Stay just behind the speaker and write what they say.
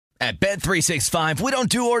At Bet365, we don't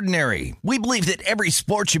do ordinary. We believe that every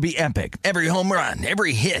sport should be epic. Every home run,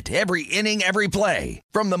 every hit, every inning, every play.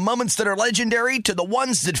 From the moments that are legendary to the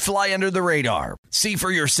ones that fly under the radar. See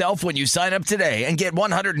for yourself when you sign up today and get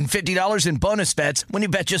 $150 in bonus bets when you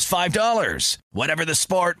bet just $5. Whatever the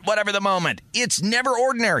sport, whatever the moment, it's never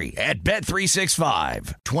ordinary at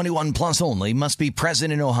Bet365. 21 plus only. Must be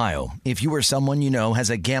present in Ohio. If you or someone you know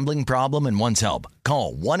has a gambling problem and wants help,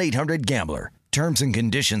 call 1-800-GAMBLER. Terms and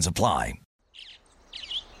conditions apply.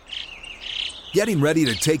 Getting ready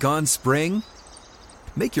to take on spring?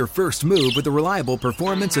 Make your first move with the reliable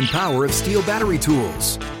performance and power of Steel battery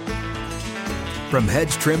tools. From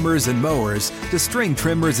hedge trimmers and mowers to string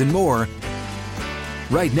trimmers and more,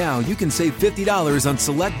 right now you can save $50 on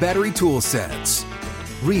select battery tool sets.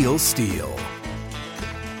 Real Steel.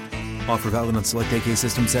 Offer valid on select AK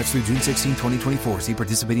system sets through June 16, 2024. See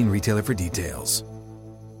participating retailer for details.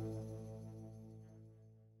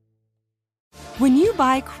 When you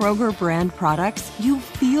buy Kroger brand products, you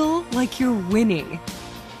feel like you're winning.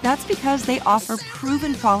 That's because they offer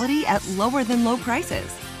proven quality at lower than low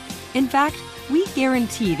prices. In fact, we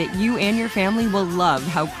guarantee that you and your family will love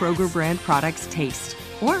how Kroger brand products taste,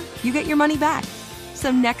 or you get your money back. So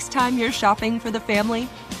next time you're shopping for the family,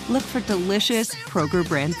 look for delicious Kroger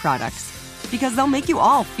brand products, because they'll make you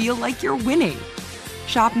all feel like you're winning.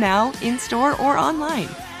 Shop now, in-store, or online.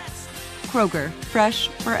 Kroger, fresh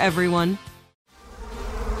for everyone.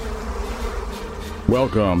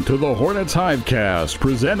 Welcome to the Hornets Hivecast,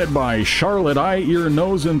 presented by Charlotte Eye, Ear,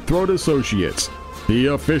 Nose, and Throat Associates, the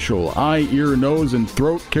official eye, ear, nose, and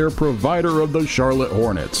throat care provider of the Charlotte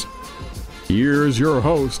Hornets. Here's your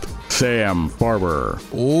host, Sam Farber.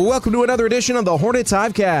 Welcome to another edition of the Hornets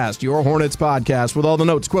Hivecast, your Hornets podcast with all the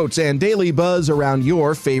notes, quotes, and daily buzz around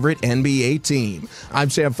your favorite NBA team. I'm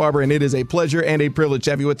Sam Farber, and it is a pleasure and a privilege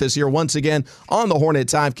to have you with us here once again on the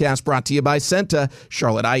Hornets Hivecast, brought to you by Senta,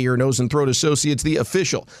 Charlotte Eye, Ear, Nose, and Throat Associates, the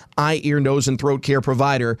official eye, ear, nose, and throat care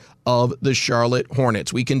provider of the Charlotte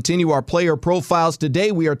Hornets. We continue our player profiles.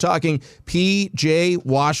 Today we are talking P.J.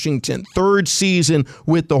 Washington, third season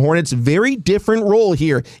with the Hornets. Very different role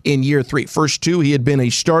here in year three. First two, he had been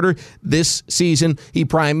a starter. This season, he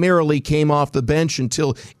primarily came off the bench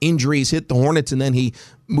until injuries hit the Hornets, and then he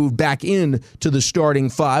moved back in to the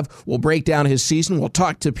starting five. We'll break down his season. We'll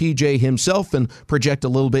talk to PJ himself and project a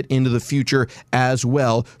little bit into the future as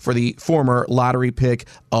well for the former lottery pick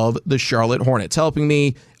of the Charlotte Hornets. Helping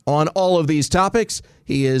me on all of these topics,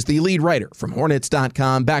 he is the lead writer from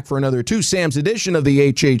Hornets.com, back for another Two Sam's edition of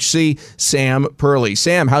the HHC, Sam Perley.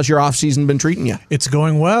 Sam, how's your offseason been treating you? It's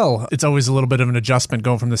going well. It's always a little bit of an adjustment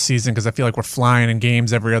going from the season because I feel like we're flying in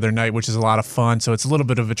games every other night, which is a lot of fun. So it's a little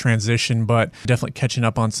bit of a transition, but definitely catching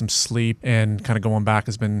up on some sleep and kind of going back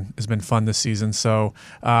has been fun this season. So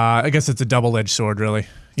I guess it's a double-edged sword, really.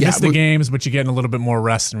 You miss the games, but you're getting a little bit more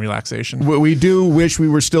rest and relaxation. We do wish we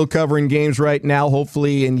were still covering games right now.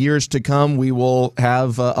 Hopefully, in years to come, we will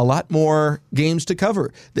have a lot more games to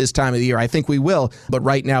cover this time of the year. I think we will. But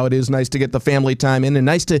right now, it is nice to get the family time in and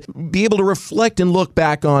nice to be able to reflect and look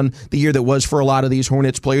back on the year that was for a lot of these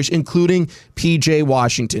Hornets players, including P.J.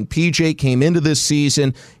 Washington. P.J. came into this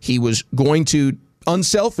season. He was going to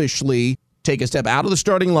unselfishly take a step out of the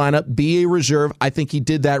starting lineup, be a reserve. I think he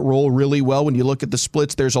did that role really well. When you look at the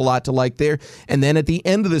splits, there's a lot to like there. And then at the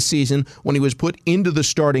end of the season, when he was put into the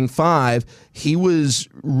starting five, he was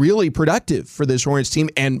really productive for this Hornets team.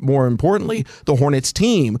 And more importantly, the Hornets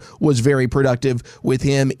team was very productive with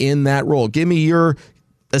him in that role. Give me your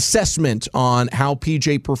assessment on how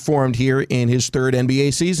PJ performed here in his third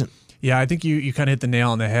NBA season. Yeah, I think you kind of hit the nail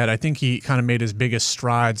on the head. I think he kind of made his biggest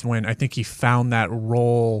strides when I think he found that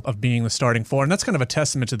role of being the starting four. And that's kind of a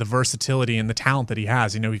testament to the versatility and the talent that he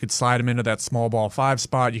has. You know, you could slide him into that small ball five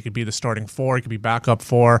spot. You could be the starting four. You could be backup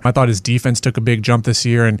four. I thought his defense took a big jump this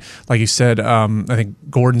year. And like you said, I think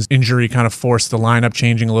Gordon's injury kind of forced the lineup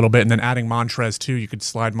changing a little bit. And then adding Montrez, too. You could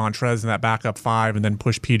slide Montrez in that backup five and then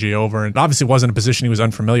push PJ over. And obviously wasn't a position he was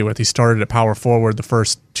unfamiliar with. He started at power forward the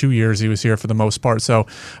first 2 years he was here for the most part. So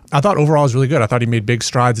I thought overall it was really good. I thought he made big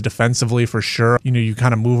strides defensively for sure. You know, you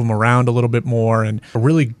kind of move him around a little bit more, and a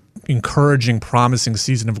really encouraging, promising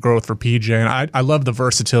season of growth for PJ. And I love the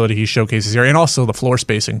versatility he showcases here, and also the floor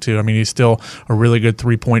spacing too. I mean, he's still a really good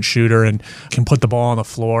three-point shooter and can put the ball on the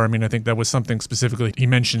floor. I mean, I think that was something specifically he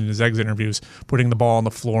mentioned in his exit interviews, putting the ball on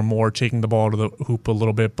the floor more, taking the ball to the hoop a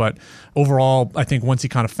little bit. But overall, I think once he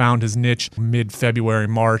kind of found his niche mid-February,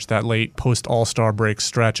 March, that late post-All-Star break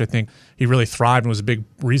stretch, I think he really thrived and was a big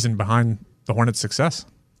reason behind the Hornets' success.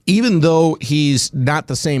 even though he's not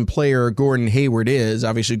the same player Gordon Hayward is,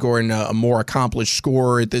 obviously Gordon a more accomplished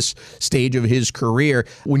scorer at this stage of his career,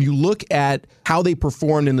 when you look at how they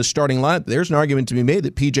performed in the starting lineup, there's an argument to be made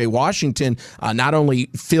that P.J. Washington not only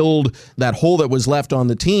filled that hole that was left on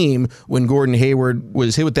the team when Gordon Hayward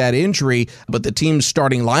was hit with that injury, but the team's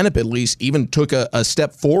starting lineup at least even took a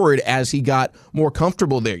step forward as he got more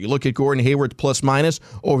comfortable there. You look at Gordon Hayward's plus-minus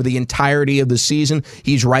over the entirety of the season,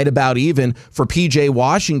 he's right about even. For P.J.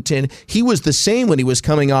 Washington, he was the same when he was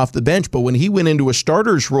coming off the bench, but when he went into a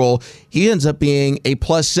starter's role, he ends up being a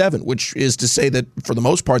 +7, which is to say that for the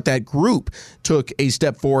most part, that group took a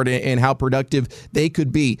step forward in how productive they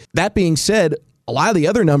could be. That being said, a lot of the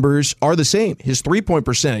other numbers are the same. His three-point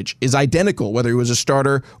percentage is identical, whether he was a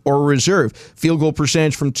starter or a reserve. Field goal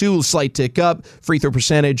percentage from 2, slight tick up. Free throw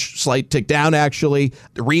percentage, slight tick down, actually.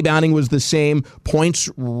 The rebounding was the same. Points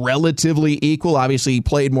relatively equal. Obviously, he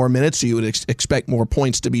played more minutes, so you would expect more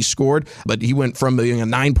points to be scored. But he went from being a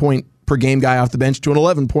 9-point per game guy off the bench to an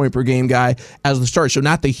 11-point per game guy as the starter. So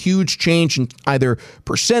not the huge change in either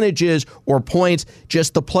percentages or points,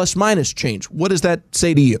 just the plus-minus change. What does that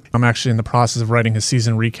say to you? I'm actually in the process of writing his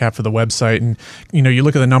season recap for the website, and you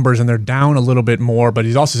look at the numbers and they're down a little bit more, but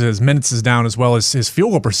he also says his minutes is down as well as his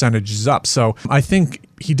field goal percentage is up. So I think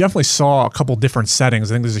he definitely saw a couple different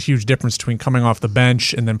settings. I think there's a huge difference between coming off the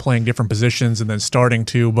bench and then playing different positions and then starting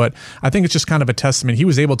to. But I think it's just kind of a testament. He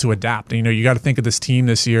was able to adapt. You got to think of this team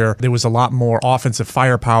this year. There was a lot more offensive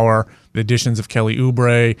firepower. The additions of Kelly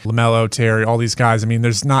Oubre, LaMelo, Terry, all these guys.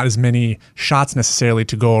 There's not as many shots necessarily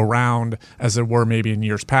to go around as there were maybe in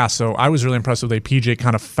years past. So I was really impressed with the way PJ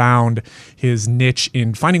kind of found his niche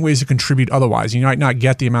in finding ways to contribute otherwise. You might not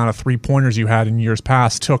get the amount of three-pointers you had in years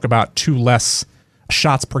past. Took about 2 less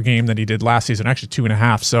shots per game than he did last season, actually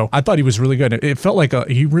 2.5. So I thought he was really good. It felt like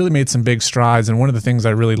he really made some big strides. And one of the things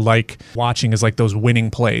I really like watching is like those winning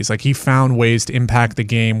plays. Like he found ways to impact the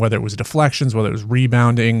game, whether it was deflections, whether it was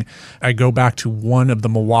rebounding. I go back to one of the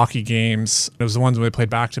Milwaukee games. It was the ones when they played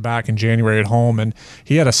back-to-back in January at home. And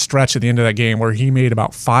he had a stretch at the end of that game where he made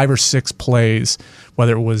about 5 or 6 plays,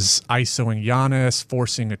 whether it was ISOing Giannis,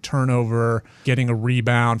 forcing a turnover, getting a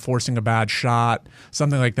rebound, forcing a bad shot,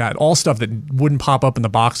 something like that. All stuff that wouldn't pop up in the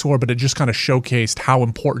box score, but it just kind of showcased how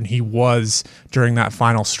important he was during that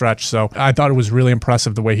final stretch. So I thought it was really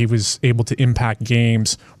impressive the way he was able to impact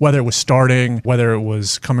games, whether it was starting, whether it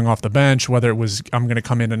was coming off the bench, whether it was I'm going to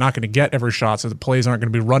come in and not going to get every shot, so the plays aren't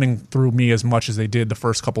going to be running through me as much as they did the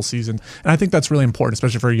first couple seasons. And I think that's really important,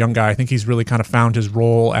 especially for a young guy. I think he's really kind of found his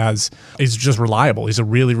role as he's just reliable. He's a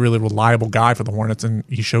really, really reliable guy for the Hornets, and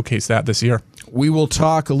he showcased that this year. We will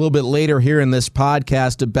talk a little bit later here in this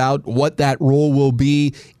podcast about what that role will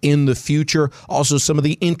be in the future. Also, some of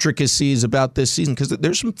the intricacies about this season, because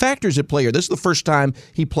there's some factors at play here. This is the first time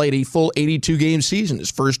he played a full 82-game season.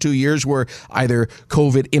 His first 2 years were either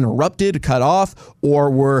COVID interrupted, cut off,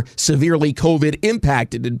 or were severely COVID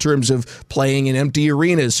impacted in terms of playing in empty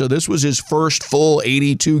arenas. So this was his first full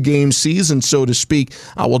 82-game season, so to speak.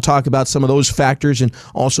 We'll talk about some of those factors and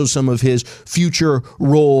also some of his future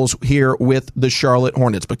roles here with the Charlotte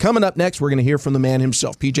Hornets. But coming up next, we're going to hear from the man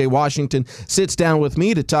himself. P.J. Washington sits down with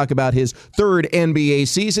me to talk about his third NBA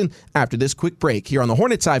season after this quick break here on the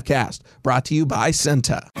Hornets Hivecast, brought to you by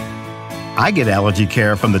Senta. I get allergy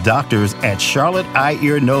care from the doctors at Charlotte Eye,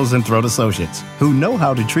 Ear, Nose, and Throat Associates, who know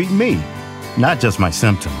how to treat me, not just my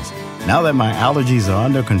symptoms. Now that my allergies are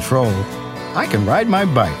under control, I can ride my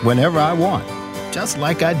bike whenever I want, just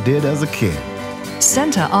like I did as a kid.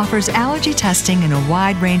 Senta offers allergy testing and a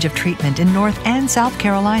wide range of treatment in North and South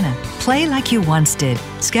Carolina. Play like you once did.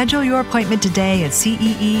 Schedule your appointment today at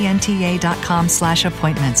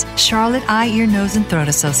ceenta.com/appointments. Charlotte Eye, Ear, Nose, and Throat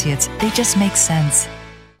Associates. They just make sense.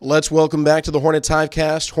 Let's welcome back to the Hornets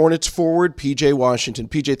Hivecast, Hornets forward, P.J. Washington.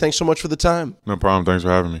 P.J., thanks so much for the time. No problem. Thanks for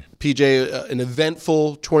having me. P.J., an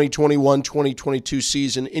eventful 2021-2022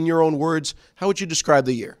 season. In your own words, how would you describe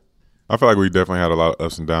the year? I feel like we definitely had a lot of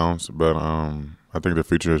ups and downs, but I think the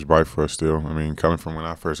future is bright for us still. Coming from when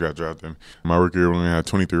I first got drafted, my rookie year we only had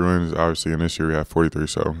 23 wins, obviously, and this year we have 43.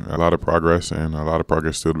 So a lot of progress and a lot of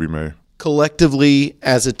progress still to be made. Collectively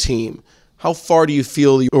as a team, how far do you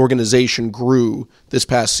feel the organization grew this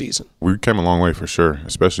past season? We came a long way for sure,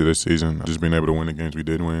 especially this season. Just being able to win the games we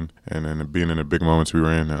did win and then being in the big moments we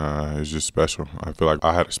were in is just special. I feel like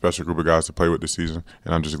I had a special group of guys to play with this season,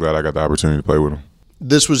 and I'm just glad I got the opportunity to play with them.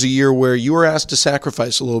 This was a year where you were asked to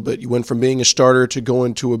sacrifice a little bit. You went from being a starter to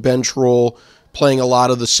going to a bench role, playing a lot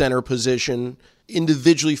of the center position.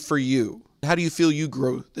 Individually for you, how do you feel you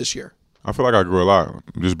grew this year? I feel like I grew a lot,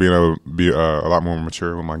 just being able to be a lot more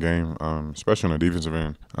mature with my game, especially on the defensive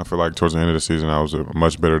end. I feel like towards the end of the season, I was a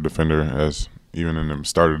much better defender as even in the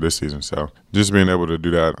start of this season. So just being able to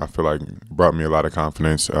do that, I feel like brought me a lot of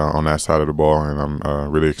confidence on that side of the ball, and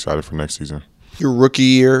I'm really excited for next season. Your rookie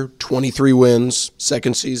year, 23 wins.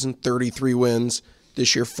 Second season, 33 wins.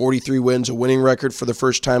 This year, 43 wins, a winning record for the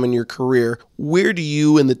first time in your career. Where do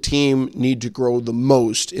you and the team need to grow the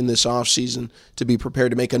most in this offseason to be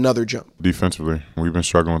prepared to make another jump? Defensively, we've been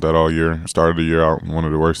struggling with that all year. Started the year out one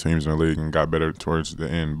of the worst teams in the league and got better towards the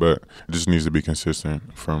end, but it just needs to be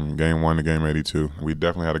consistent from game 1 to game 82. We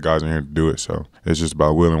definitely had the guys in here to do it, so it's just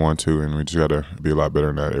about willing 1-2, and we just got to be a lot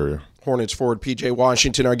better in that area. Hornets forward P.J.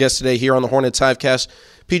 Washington, our guest today here on the Hornets Hivecast.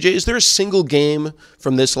 P.J., is there a single game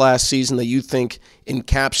from this last season that you think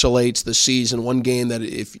encapsulates the season, one game that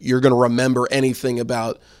if you're going to remember anything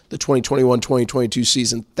about the 2021-2022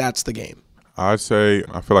 season, that's the game? I'd say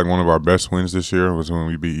I feel like one of our best wins this year was when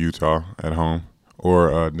we beat Utah at home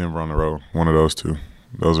or Denver on the road, one of those two.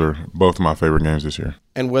 Those are both of my favorite games this year.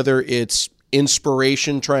 And whether it's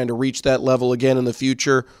inspiration, trying to reach that level again in the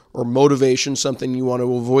future, or motivation, something you want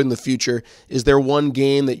to avoid in the future, is there one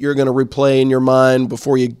game that you're going to replay in your mind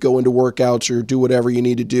before you go into workouts or do whatever you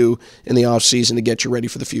need to do in the offseason to get you ready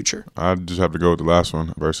for the future? I'd just have to go with the last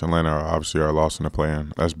one versus Atlanta. Obviously, our loss in the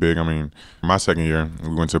play-in. That's big. I mean, my second year,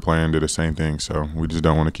 we went to play-in, did the same thing, so we just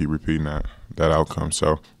don't want to keep repeating that outcome.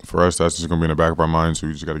 So for us, that's just going to be in the back of our minds, so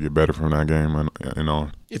we just got to get better from that game and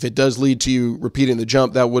on. If it does lead to you repeating the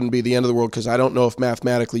jump, that wouldn't be the end of the world, because I don't know if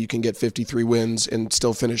mathematically you can get 53 wins and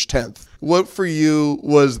still finish 10th. What for you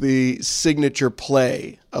was the signature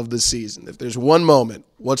play of the season? If there's one moment,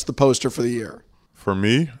 what's the poster for the year? For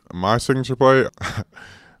me, my signature play,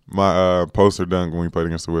 my poster dunk when we played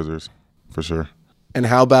against the Wizards, for sure. And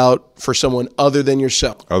how about for someone other than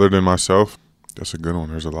yourself? Other than myself, that's a good one.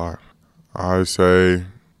 There's a lot. I say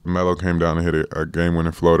Melo came down and hit a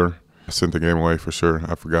game-winning floater. I sent the game away for sure.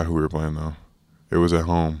 I forgot who we were playing, though. It was at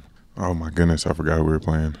home. Oh, my goodness, I forgot who we were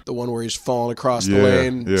playing. The one where he's falling across the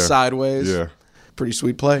lane sideways? Yeah. Pretty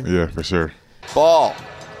sweet play. Yeah, for sure. Ball.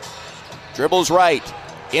 Dribbles right.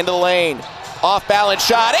 Into the lane. Off-balance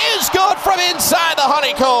shot is good from inside the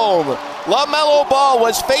honeycomb. LaMelo Ball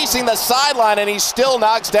was facing the sideline, and he still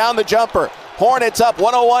knocks down the jumper. Hornets up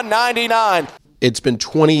 101-99. It's been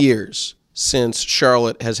 20 years since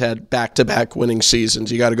Charlotte has had back-to-back winning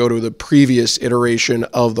seasons. You got to go to the previous iteration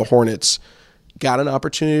of the Hornets. Got an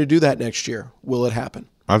opportunity to do that next year. Will it happen?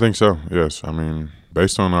 I think so, yes. I mean,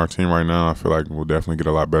 based on our team right now, I feel like we'll definitely get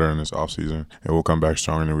a lot better in this offseason, and we'll come back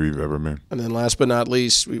stronger than we've ever been. And then last but not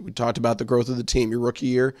least, we talked about the growth of the team. Your rookie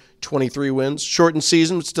year, 23 wins. Shortened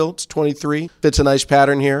season, but still, it's 23. Fits a nice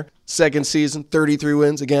pattern here. Second season, 33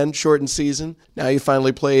 wins. Again, shortened season. Now you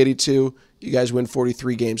finally play 82. You guys win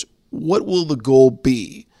 43 games. What will the goal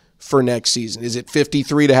be for next season? Is it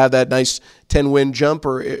 53 to have that nice 10-win jump,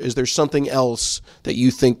 or is there something else that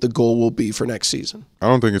you think the goal will be for next season? I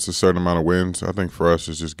don't think it's a certain amount of wins. I think for us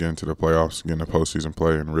it's just getting to the playoffs, getting a postseason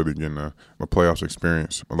play, and really getting a playoffs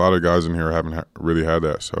experience. A lot of guys in here haven't really had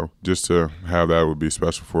that, so just to have that would be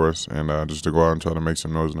special for us, and just to go out and try to make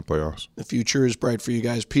some noise in the playoffs. The future is bright for you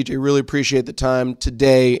guys. PJ, really appreciate the time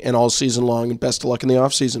today and all season long, and best of luck in the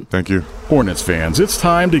offseason. Thank you. Hornets fans, it's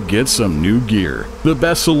time to get some new gear. The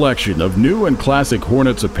best selection of new and classic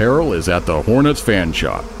Hornets apparel is at the Hornets Fan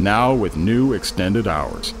Shop, now with new extended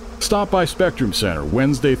hours. Stop by Spectrum Center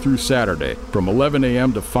Wednesday through Saturday from 11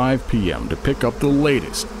 a.m. to 5 p.m. to pick up the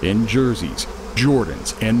latest in jerseys,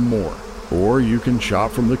 Jordans, and more. Or you can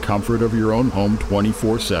shop from the comfort of your own home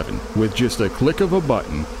 24/7 with just a click of a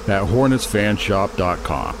button at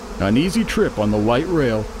HornetsFanshop.com. An easy trip on the light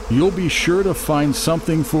rail, you'll be sure to find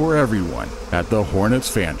something for everyone at the Hornets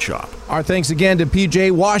Fan Shop. Our thanks again to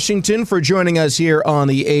P.J. Washington for joining us here on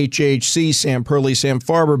the HHC. Sam Perley, Sam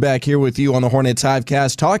Farber back here with you on the Hornets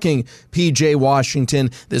Hivecast, talking P.J.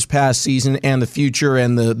 Washington this past season and the future.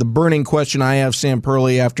 And the burning question I have, Sam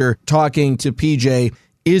Perley, after talking to P.J.,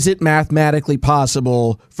 is it mathematically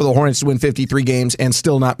possible for the Hornets to win 53 games and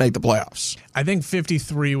still not make the playoffs? I think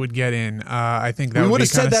 53 would get in. I think that we would have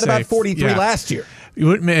said that safe. about 43 last year.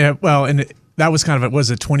 Well, and that was kind of,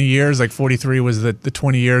 was it 20 years? Like 43 was the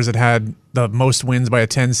 20 years that had the most wins by a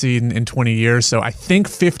 10 seed in 20 years. So I think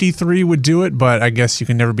 53 would do it, but I guess you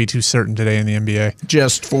can never be too certain today in the NBA.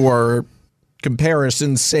 Just for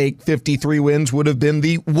comparison's sake, 53 wins would have been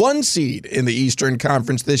the 1 seed in the Eastern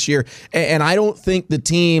Conference this year. And I don't think the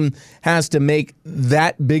team has to make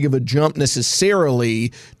that big of a jump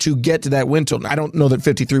necessarily to get to that win total. I don't know that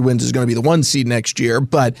 53 wins is going to be the 1 seed next year,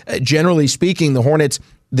 but generally speaking, the Hornets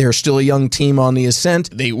They're still a young team on the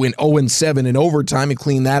ascent. They went 0-7 in overtime and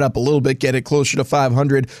clean that up a little bit, get it closer to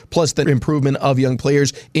 500, plus the improvement of young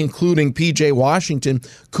players, including P.J. Washington,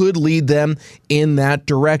 could lead them in that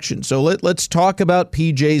direction. So let's talk about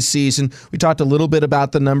P.J.'s season. We talked a little bit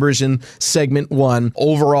about the numbers in segment 1.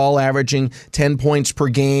 Overall, averaging 10 points per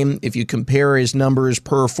game. If you compare his numbers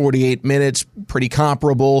per 48 minutes, pretty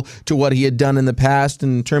comparable to what he had done in the past.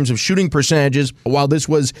 In terms of shooting percentages, while this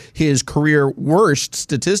was his career worst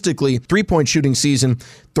statistically, 3-point shooting season,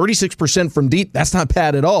 36% from deep, that's not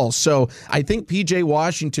bad at all. So I think P.J.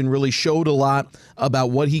 Washington really showed a lot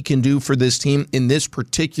about what he can do for this team in this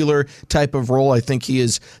particular type of role. I think he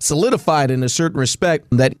is solidified in a certain respect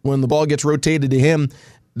that when the ball gets rotated to him,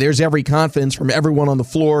 there's every confidence from everyone on the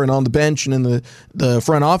floor and on the bench and in the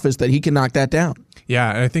front office that he can knock that down.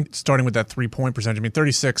 Yeah, and I think starting with that 3-point percentage, I mean,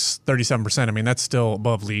 36, 37%, I mean, that's still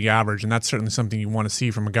above league average, and that's certainly something you want to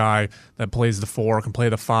see from a guy that plays the 4, can play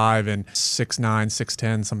the 5, and 6'9",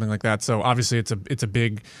 6'10", something like that. So obviously it's a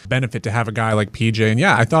big benefit to have a guy like PJ. And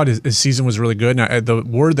yeah, I thought his season was really good. And the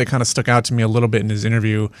word that kind of stuck out to me a little bit in his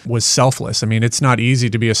interview was selfless. I mean, it's not easy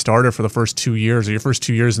to be a starter for the first 2 years or your first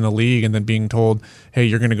 2 years in the league and then being told, hey,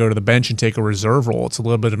 you're going to go to the bench and take a reserve role. It's a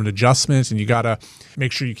little bit of an adjustment, and you got to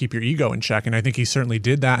make sure you keep your ego in check. And I think he certainly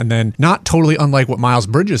did that. And then not totally unlike what Miles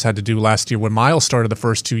Bridges had to do last year when Miles started the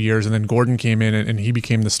first 2 years and then Gordon came in and he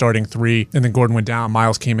became the starting 3, and then Gordon went down.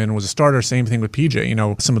 Miles came in and was a starter. Same thing with PJ. You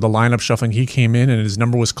know, some of the lineup shuffling, he came in and his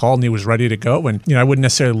number was called and he was ready to go. And, you know, I wouldn't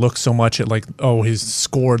necessarily look so much at like, oh, he's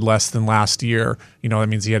scored less than last year. You know, that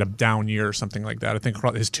means he had a down year or something like that. I think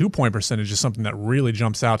his 2-point percentage is something that really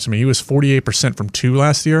jumps out to me. He was 48% from 2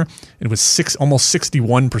 last year. It was almost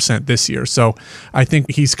 61% this year. So I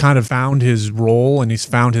think he's kind of found his role and he's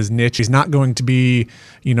found his niche. He's not going to be,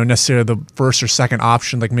 you know, necessarily the first or second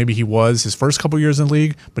option like maybe he was his first couple years in the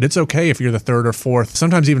league, but it's okay if you're the third or fourth,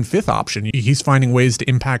 sometimes even fifth option. He's finding ways to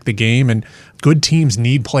impact the game, and good teams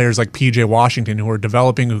need players like P.J. Washington who are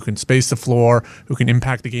developing, who can space the floor, who can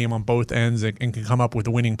impact the game on both ends and can come up with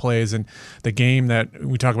winning plays. And the game that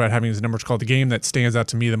we talk about having his numbers called, the game that stands out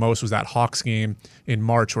to me the most was that Hawks game in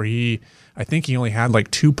March where I think he only had like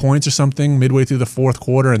 2 points or something midway through the fourth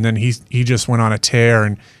quarter, and then he just went on a tear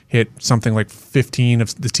and hit something like 15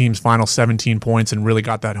 of the team's final 17 points and really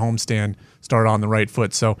got that homestand started on the right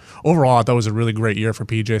foot. So overall, I thought it was a really great year for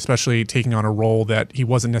PJ, especially taking on a role that he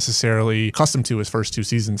wasn't necessarily accustomed to his first 2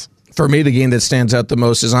 seasons. For me, the game that stands out the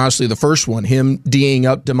most is honestly the first one, him D'ing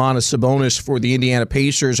up Domantas Sabonis for the Indiana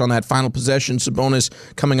Pacers on that final possession. Sabonis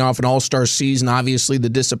coming off an all-star season, obviously the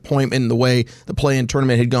disappointment in the way the play-in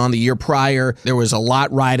tournament had gone the year prior. There was a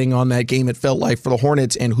lot riding on that game, it felt like, for the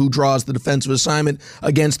Hornets, and who draws the defensive assignment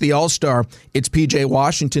against the all-star? It's P.J.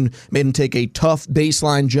 Washington. Made him take a tough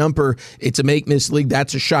baseline jumper. It's a make-miss league.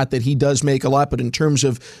 That's a shot that he does make a lot, but in terms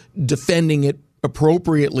of defending it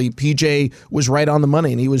appropriately, PJ was right on the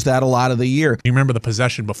money, and he was that a lot of the year. You remember the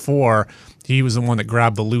possession before, he was the one that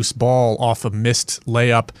grabbed the loose ball off a missed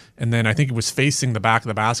layup, and then I think it was facing the back of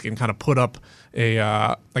the basket and kind of put up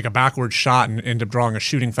a backward shot and ended up drawing a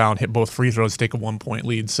shooting foul and hit both free throws to take a 1-point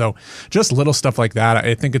lead. So just little stuff like that.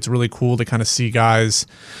 I think it's really cool to kind of see guys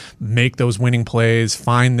make those winning plays,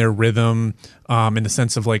 find their rhythm, in the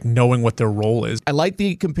sense of like knowing what their role is. I like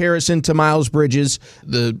the comparison to Miles Bridges,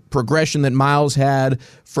 the progression that Miles had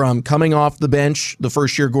from coming off the bench the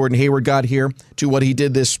first year Gordon Hayward got here to what he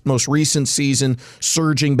did this most recent season,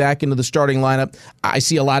 surging back into the starting lineup. I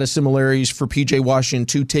see a lot of similarities for P.J. Washington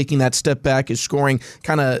too, taking that step back, his scoring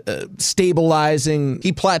kind of stabilizing.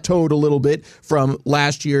 He plateaued a little bit from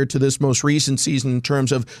last year to this most recent season in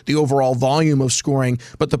terms of the overall volume of scoring,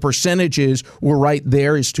 but the percentages were right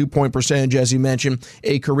there. His 2-point percentage, as you mentioned,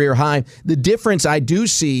 a career high. The difference I do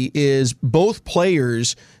see is both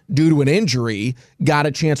players, due to an injury, got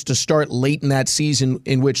a chance to start late in that season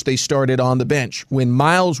in which they started on the bench. When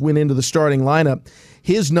Miles went into the starting lineup,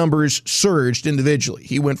 his numbers surged individually.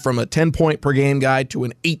 He went from a 10-point per game guy to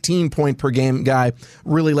an 18-point per game guy,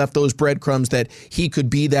 really left those breadcrumbs that he could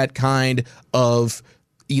be that kind of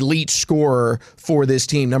elite scorer for this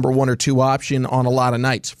team, number 1 or 2 option on a lot of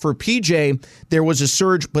nights. For PJ, there was a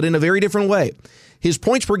surge, but in a very different way. His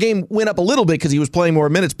points per game went up a little bit because he was playing more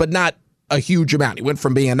minutes, but not a huge amount. He went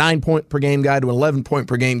from being a 9-point per game guy to an 11-point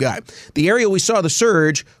per game guy. The area we saw the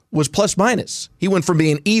surge was plus minus. He went from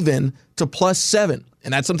being even to +7.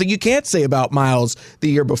 And that's something you can't say about Miles the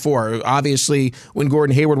year before. Obviously, when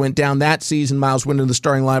Gordon Hayward went down that season, Miles went into the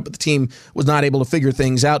starting lineup, but the team was not able to figure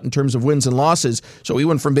things out in terms of wins and losses. So he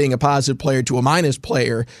went from being a positive player to a minus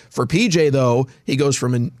player. For PJ, though, he goes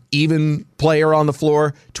from an even player on the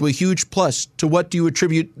floor to a huge plus. To what do you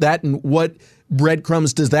attribute that, and what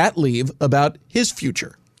breadcrumbs does that leave about his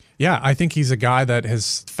future? Yeah, I think he's a guy that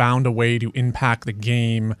has found a way to impact the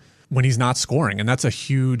game when he's not scoring. And that's a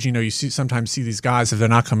huge, you sometimes see these guys, if they're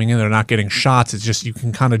not coming in, they're not getting shots. It's just, you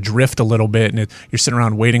can kind of drift a little bit, and you're sitting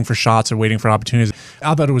around waiting for shots or waiting for opportunities.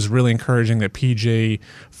 I thought it was really encouraging that PJ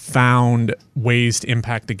found ways to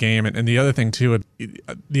impact the game. And the other thing too,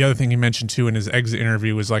 the other thing he mentioned too in his exit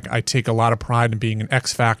interview was like, I take a lot of pride in being an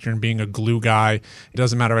X factor and being a glue guy. It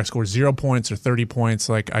doesn't matter if I score 0 points or 30 points.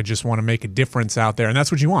 Like, I just want to make a difference out there. And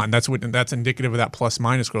that's what you want. That's indicative of that plus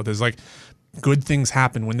minus growth. Is like, good things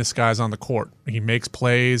happen when this guy's on the court. He makes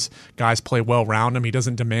plays. Guys play well around him. He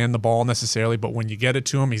doesn't demand the ball necessarily, but when you get it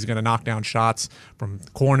to him, he's going to knock down shots from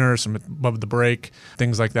corners, from above the break,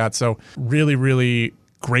 things like that. So really, really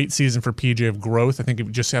great season for PJ of growth. I think you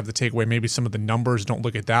just have to take away maybe some of the numbers. Don't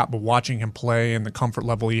look at that, but watching him play and the comfort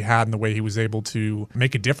level he had and the way he was able to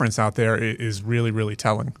make a difference out there is really, really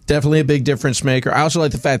telling. Definitely a big difference maker. I also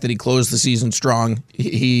like the fact that he closed the season strong.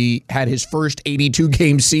 He had his first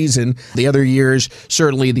 82-game season. The other years,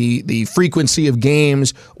 certainly the frequency of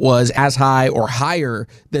games was as high or higher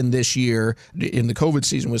than this year. In the COVID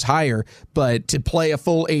season was higher, but to play a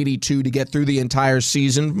full 82, to get through the entire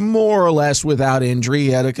season, more or less without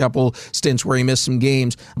injury. He had a couple stints where he missed some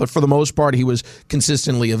games, but for the most part, he was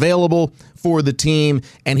consistently available for the team,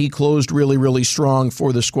 and he closed really, really strong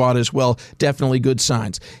for the squad as well. Definitely good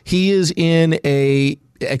signs. He is in a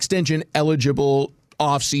extension eligible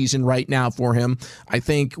offseason right now for him. I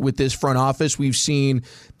think with this front office, we've seen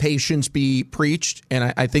patience be preached,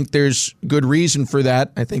 and I think there's good reason for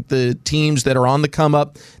that. I think the teams that are on the come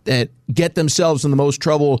up that get themselves in the most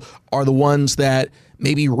trouble are the ones that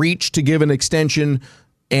maybe reach to give an extension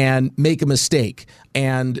and make a mistake.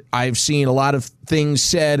 And I've seen a lot of things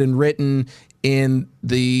said and written in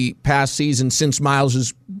the past season since Miles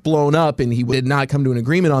has blown up and he did not come to an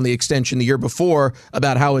agreement on the extension the year before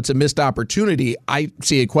about how it's a missed opportunity. I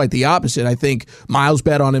see it quite the opposite. I think Miles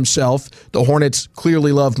bet on himself. The Hornets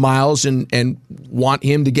clearly love Miles and want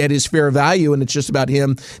him to get his fair value, and it's just about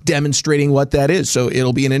him demonstrating what that is. So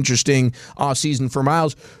it'll be an interesting offseason for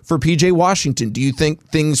Miles. For PJ Washington, do you think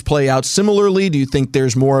things play out similarly? Do you think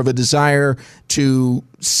there's more of a desire to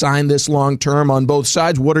sign this long term on both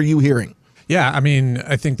sides? What are you hearing? Yeah, I mean,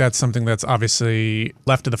 I think that's something that's obviously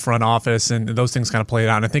left to the front office, and those things kind of play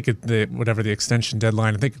out. And I think whatever the extension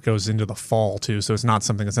deadline, I think it goes into the fall too, so it's not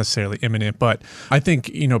something that's necessarily imminent. But I think,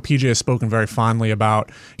 PJ has spoken very fondly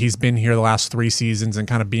about he's been here the last 3 seasons and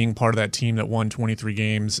kind of being part of that team that won 23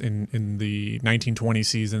 games in the 1920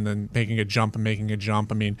 season and making a jump.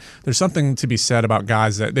 I mean, there's something to be said about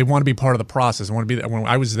guys that they want to be part of the process. I want to be. When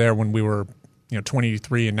I was there when we were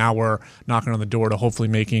 23, and now we're knocking on the door to hopefully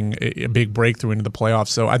making a big breakthrough into the playoffs.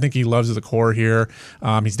 So I think he loves the core here.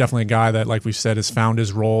 He's definitely a guy that, like we've said, has found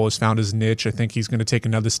his role, has found his niche. I think he's going to take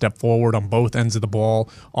another step forward on both ends of the ball,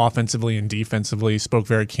 offensively and defensively. He spoke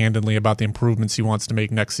very candidly about the improvements he wants to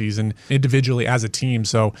make next season, individually as a team.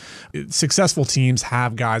 So successful teams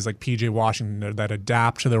have guys like PJ Washington that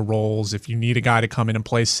adapt to their roles. If you need a guy to come in and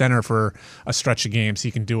play center for a stretch of games, he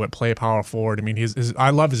can do it, play power forward. I mean,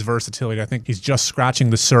 I love his versatility. I think he's just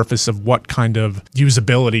scratching the surface of what kind of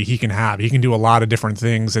usability he can have. He can do a lot of different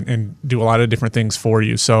things and do a lot of different things for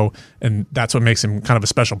you. So, and that's what makes him kind of a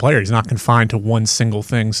special player. He's not confined to one single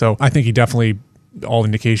thing. So I think he definitely, all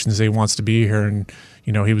indications that he wants to be here. And,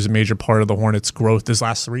 he was a major part of the Hornets' growth this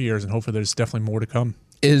last 3 years, and hopefully there's definitely more to come.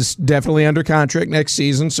 Is definitely under contract next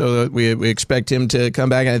season, so we expect him to come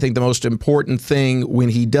back. And I think the most important thing when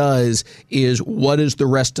he does is, what does the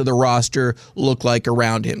rest of the roster look like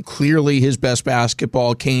around him? Clearly, his best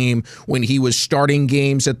basketball came when he was starting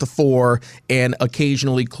games at the 4 and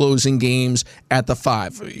occasionally closing games at the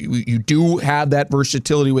 5. You do have that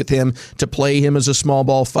versatility with him to play him as a small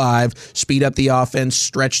ball 5, speed up the offense,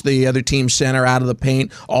 stretch the other team's center out of the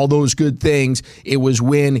paint, all those good things. It was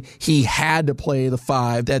when he had to play the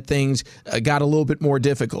 5 that things got a little bit more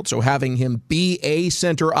difficult. So having him be a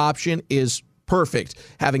center option is perfect.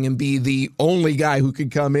 Having him be the only guy who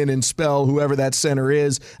could come in and spell whoever that center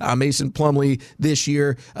is, Mason Plumlee this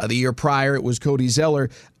year, the year prior it was Cody Zeller,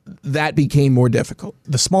 that became more difficult.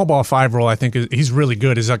 The small ball 5 role, I think, he's really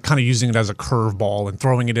good. Is kind of using it as a curveball and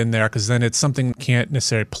throwing it in there, because then it's something you can't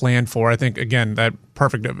necessarily plan for. I think, again, that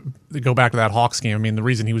perfect. Go back to that Hawks game. I mean, the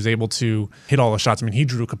reason he was able to hit all the shots, I mean, he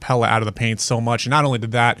drew Capella out of the paint so much. And not only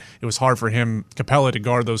did that, it was hard for him, Capella, to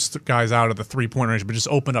guard those guys out of the 3-point range, but just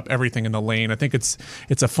open up everything in the lane. I think it's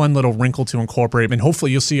a fun little wrinkle to incorporate. And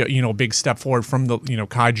hopefully you'll see a big step forward from the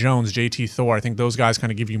Kai Jones, JT Thor. I think those guys kind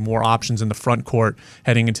of give you more options in the front court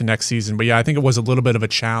heading into next season. But yeah, I think it was a little bit of a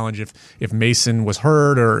challenge if Mason was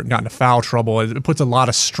hurt or got into foul trouble. It puts a lot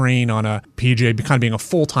of strain on a PJ kind of being a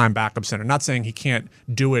full-time backup center. Not saying he can't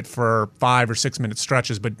do it for 5 or 6 minute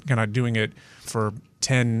stretches, but kind of doing it for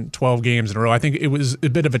 10, 12 games in a row. I think it was a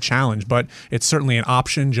bit of a challenge, but it's certainly an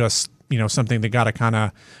option, just something they got to kind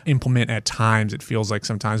of implement at times, it feels like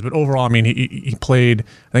sometimes. But overall, I mean, he played,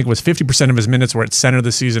 I think it was 50% of his minutes were at center of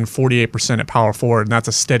the season, 48% at power forward, and that's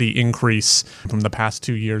a steady increase from the past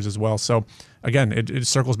 2 years as well. So again, it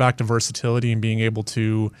circles back to versatility and being able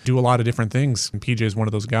to do a lot of different things. And PJ is one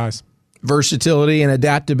of those guys. Versatility and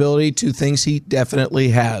adaptability, two things he definitely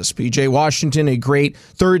has. PJ Washington, a great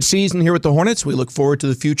third season here with the Hornets. We look forward to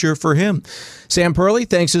the future for him. Sam Perley,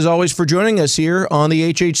 thanks as always for joining us here on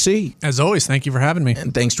the HHC. As always, thank you for having me.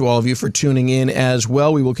 And thanks to all of you for tuning in as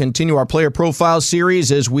well. We will continue our player profile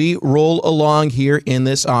series as we roll along here in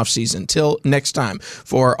this offseason. Till next time,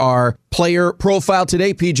 for our player profile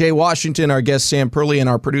today, PJ Washington, our guest Sam Perley, and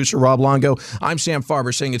our producer Rob Longo, I'm Sam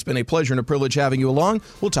Farber saying it's been a pleasure and a privilege having you along.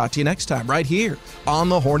 We'll talk to you next time right here on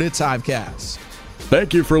the Hornets Hivecast.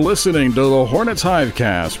 Thank you for listening to the Hornets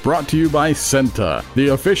Hivecast, brought to you by Senta, the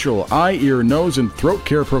official eye, ear, nose, and throat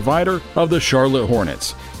care provider of the Charlotte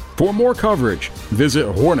Hornets. For more coverage,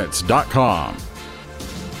 visit hornets.com.